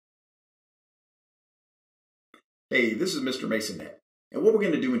Hey, this is Mr. Maisonet, and what we're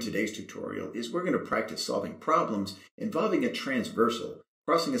going to do in today's tutorial is we're going to practice solving problems involving a transversal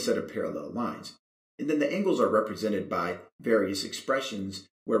crossing a set of parallel lines. And then the angles are represented by various expressions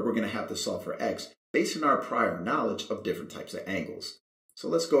where we're going to have to solve for x based on our prior knowledge of different types of angles. So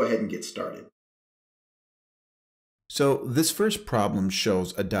let's go ahead and get started. So this first problem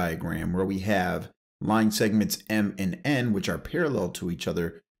shows a diagram where we have line segments M and N, which are parallel to each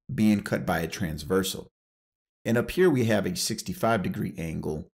other, being cut by a transversal. And up here we have a 65-degree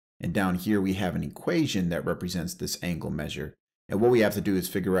angle, and down here we have an equation that represents this angle measure. And what we have to do is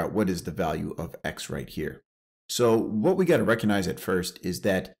figure out what is the value of x right here. So what we got to recognize at first is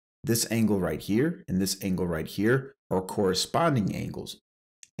that this angle right here and this angle right here are corresponding angles.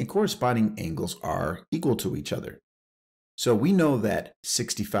 And corresponding angles are equal to each other. So we know that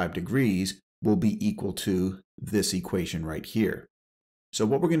 65 degrees will be equal to this equation right here. So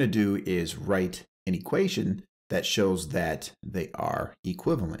what we're going to do is write an equation that shows that they are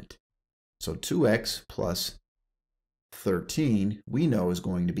equivalent. So 2x plus 13 we know is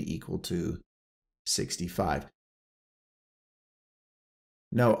going to be equal to 65.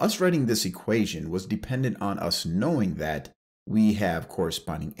 Now, us writing this equation was dependent on us knowing that we have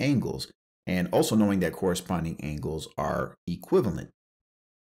corresponding angles and also knowing that corresponding angles are equivalent.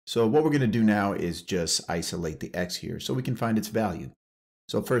 So what we're going to do now is just isolate the x here so we can find its value.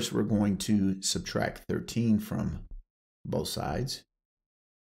 So first we're going to subtract 13 from both sides.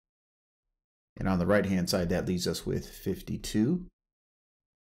 And on the right-hand side, that leaves us with 52.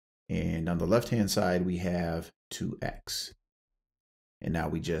 And on the left-hand side, we have 2x. And now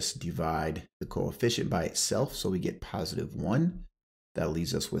we just divide the coefficient by itself, so we get positive 1. That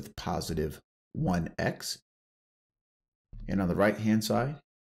leaves us with positive 1x. And on the right-hand side,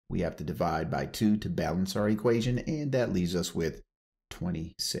 we have to divide by 2 to balance our equation, and that leaves us with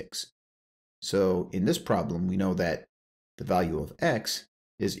 26. So in this problem, we know that the value of x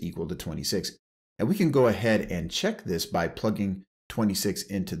is equal to 26. And we can go ahead and check this by plugging 26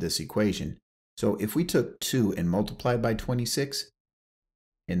 into this equation. So if we took 2 and multiplied by 26,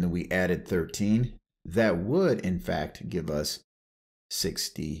 and then we added 13, that would in fact give us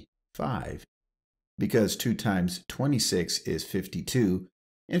 65. Because 2 times 26 is 52,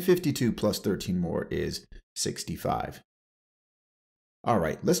 and 52 plus 13 more is 65. All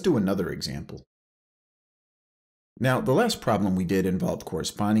right, let's do another example. Now, the last problem we did involved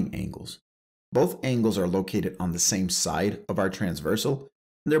corresponding angles. Both angles are located on the same side of our transversal,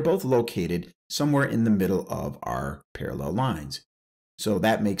 and they're both located somewhere in the middle of our parallel lines. So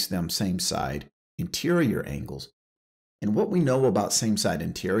that makes them same side interior angles. And what we know about same side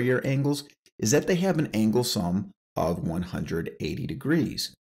interior angles is that they have an angle sum of 180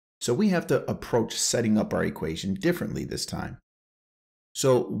 degrees. So we have to approach setting up our equation differently this time.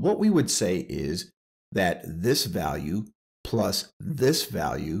 So what we would say is that this value plus this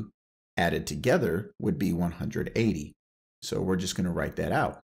value added together would be 180. So we're just going to write that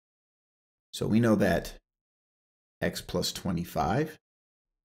out. So we know that x plus 25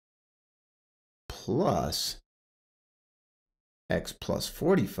 plus x plus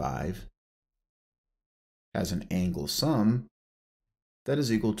 45 has an angle sum that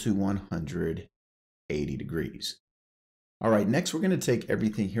is equal to 180 degrees. All right, next we're going to take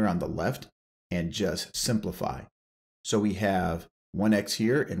everything here on the left and just simplify. So we have 1x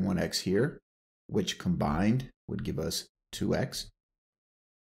here and 1x here, which combined would give us 2x.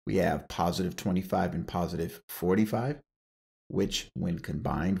 We have positive 25 and positive 45, which when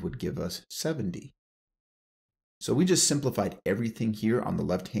combined would give us 70. So we just simplified everything here on the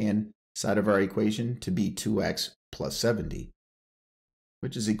left-hand side of our equation to be 2x plus 70,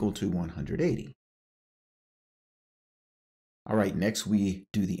 which is equal to 180. All right, next we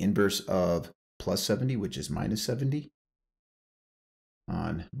do the inverse of plus 70, which is minus 70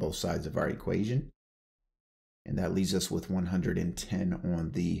 on both sides of our equation. And that leaves us with 110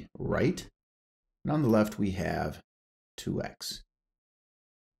 on the right. And on the left, we have 2x.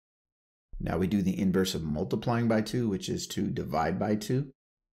 Now we do the inverse of multiplying by 2, which is to divide by 2.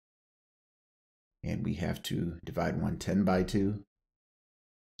 And we have to divide 110 by 2.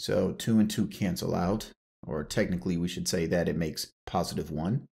 So 2 and 2 cancel out, or technically we should say that it makes positive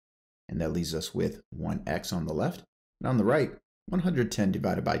 1. And that leaves us with 1x on the left. And on the right, 110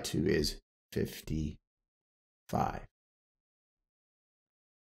 divided by 2 is 55.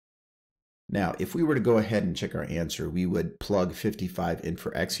 Now, if we were to go ahead and check our answer, we would plug 55 in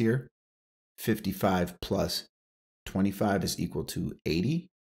for x here. 55 plus 25 is equal to 80.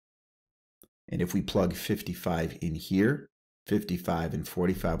 And if we plug 55 in here, 55 and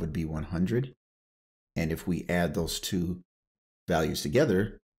 45 would be 100. And if we add those two values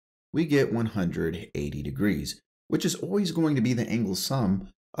together, we get 180 degrees, which is always going to be the angle sum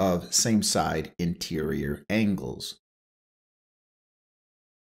of same side interior angles.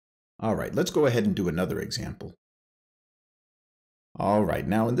 All right, let's go ahead and do another example. All right,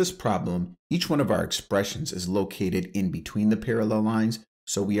 now in this problem, each one of our expressions is located in between the parallel lines,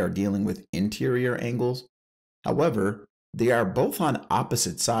 so we are dealing with interior angles. However, they are both on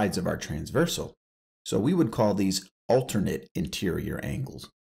opposite sides of our transversal, so we would call these alternate interior angles.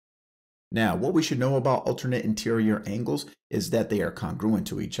 Now, what we should know about alternate interior angles is that they are congruent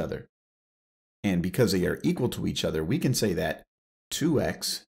to each other. And because they are equal to each other, we can say that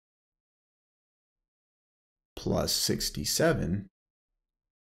 2x plus 67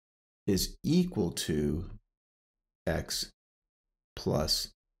 is equal to x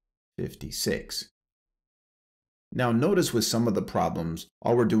plus 56. Now notice with some of the problems,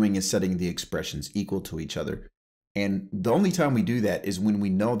 all we're doing is setting the expressions equal to each other. And the only time we do that is when we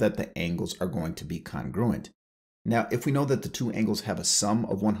know that the angles are going to be congruent. Now, if we know that the two angles have a sum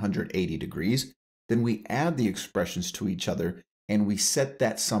of 180 degrees, then we add the expressions to each other and we set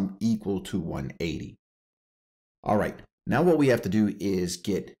that sum equal to 180. All right, now what we have to do is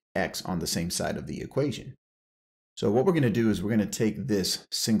get x on the same side of the equation. So what we're going to do is we're going to take this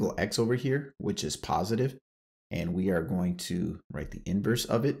single x over here, which is positive, and we are going to write the inverse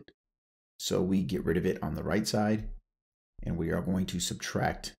of it. So we get rid of it on the right side, and we are going to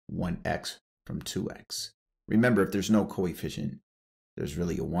subtract 1x from 2x. Remember, if there's no coefficient, there's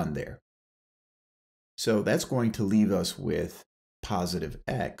really a 1 there. So that's going to leave us with positive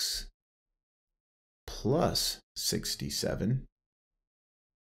x plus 67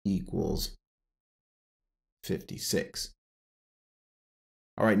 equals 56.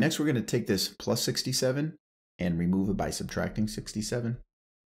 All right, next we're going to take this plus 67 and remove it by subtracting 67.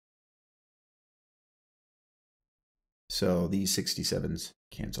 So these 67s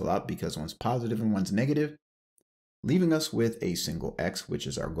cancel out because one's positive and one's negative, leaving us with a single x, which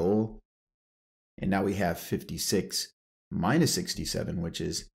is our goal. And now we have 56 minus 67, which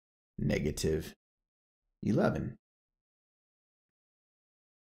is negative 11.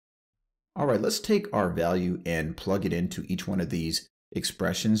 All right, let's take our value and plug it into each one of these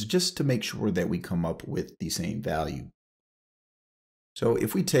expressions just to make sure that we come up with the same value. So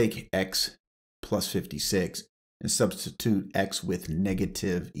if we take x plus 56 and substitute x with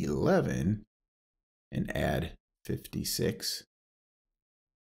negative 11 and add 56,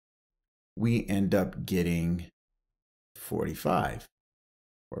 we end up getting 45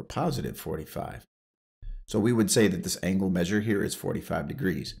 or positive 45. So we would say that this angle measure here is 45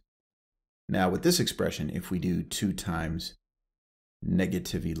 degrees. Now with this expression, if we do 2 times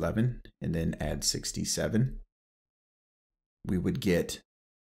negative 11 and then add 67, we would get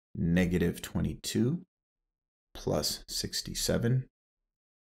negative 22 plus 67,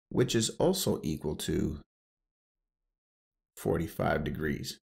 which is also equal to 45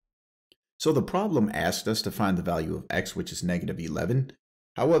 degrees. So the problem asked us to find the value of x, which is negative 11.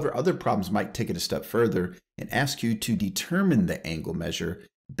 However, other problems might take it a step further and ask you to determine the angle measure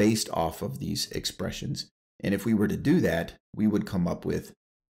based off of these expressions. And if we were to do that, we would come up with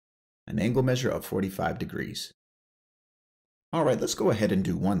an angle measure of 45 degrees. All right, let's go ahead and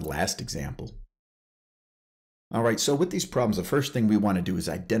do one last example. All right, so with these problems, the first thing we want to do is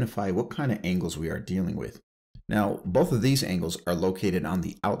identify what kind of angles we are dealing with. Now, both of these angles are located on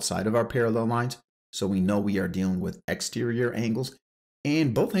the outside of our parallel lines, so we know we are dealing with exterior angles,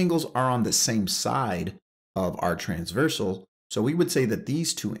 and both angles are on the same side of our transversal, so we would say that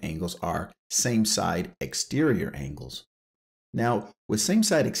these two angles are same side exterior angles. Now, with same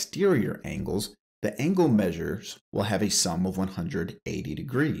side exterior angles, the angle measures will have a sum of 180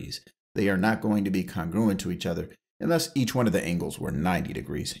 degrees. They are not going to be congruent to each other unless each one of the angles were 90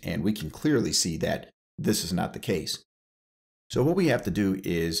 degrees, and we can clearly see that this is not the case. So what we have to do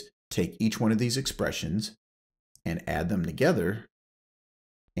is take each one of these expressions and add them together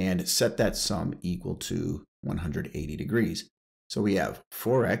and set that sum equal to 180 degrees. So we have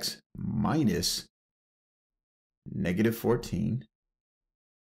 4x minus negative 14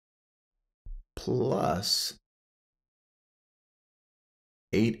 plus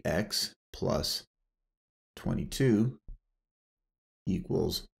 8x plus 22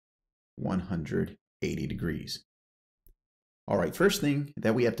 equals 180 degrees. All right, first thing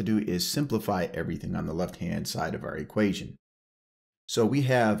that we have to do is simplify everything on the left-hand side of our equation. So we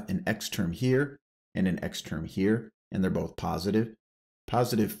have an x term here and an x term here, and they're both positive.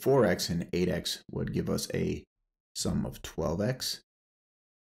 Positive 4x and 8x would give us a sum of 12x.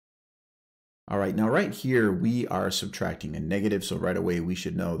 All right, now right here, we are subtracting a negative, so right away we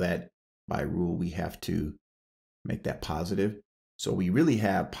should know that by rule we have to make that positive. So we really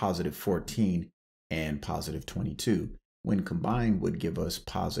have positive 14, and positive 22. When combined would give us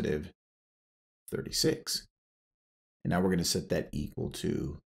positive 36. And now we're going to set that equal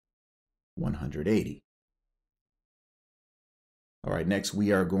to 180. All right, next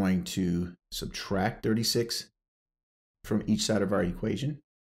we are going to subtract 36 from each side of our equation.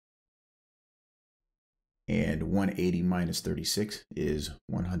 And 180 minus 36 is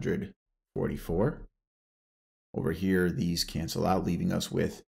 144. Over here, these cancel out, leaving us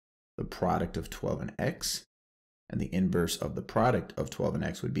with the product of 12 and x. And the inverse of the product of 12 and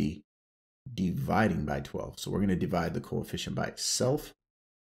x would be dividing by 12. So we're going to divide the coefficient by itself,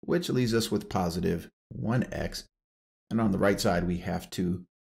 which leaves us with positive 1x. And on the right side, we have to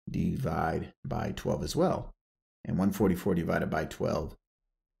divide by 12 as well. And 144 divided by 12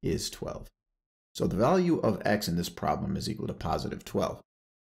 is 12. So the value of x in this problem is equal to positive 12.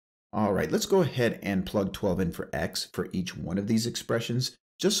 All right, let's go ahead and plug 12 in for x for each one of these expressions,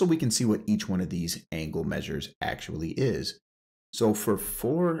 just so we can see what each one of these angle measures actually is. So for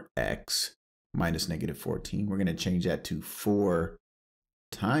 4x minus negative 14, we're going to change that to 4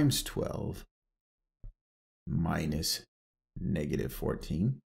 times 12 minus negative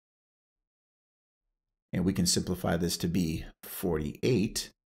 14. And we can simplify this to be 48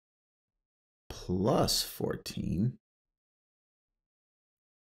 plus 14.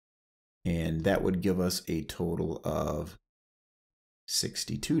 And that would give us a total of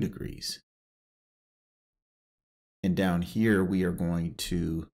 62 degrees. And down here, we are going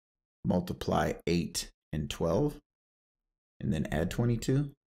to multiply 8 and 12, and then add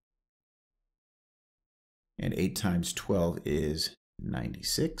 22. And 8 times 12 is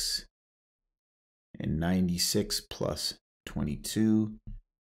 96. And 96 plus 22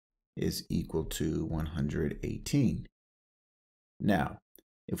 is equal to 118. Now,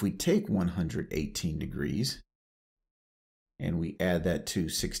 if we take 118 degrees and we add that to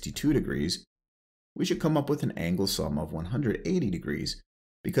 62 degrees, we should come up with an angle sum of 180 degrees,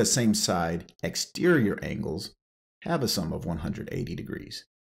 because same side exterior angles have a sum of 180 degrees.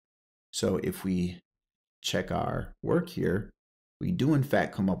 So if we check our work here, we do in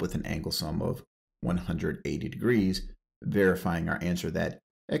fact come up with an angle sum of 180 degrees, verifying our answer that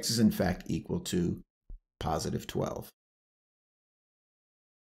x is in fact equal to positive 12.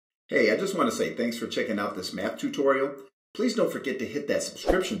 Hey, I just want to say thanks for checking out this math tutorial. Please don't forget to hit that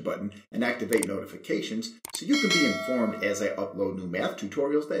subscription button and activate notifications so you can be informed as I upload new math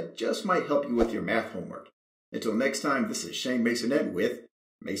tutorials that just might help you with your math homework. Until next time, this is Shane Maisonet with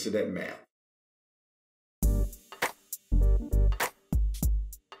Maisonet Math.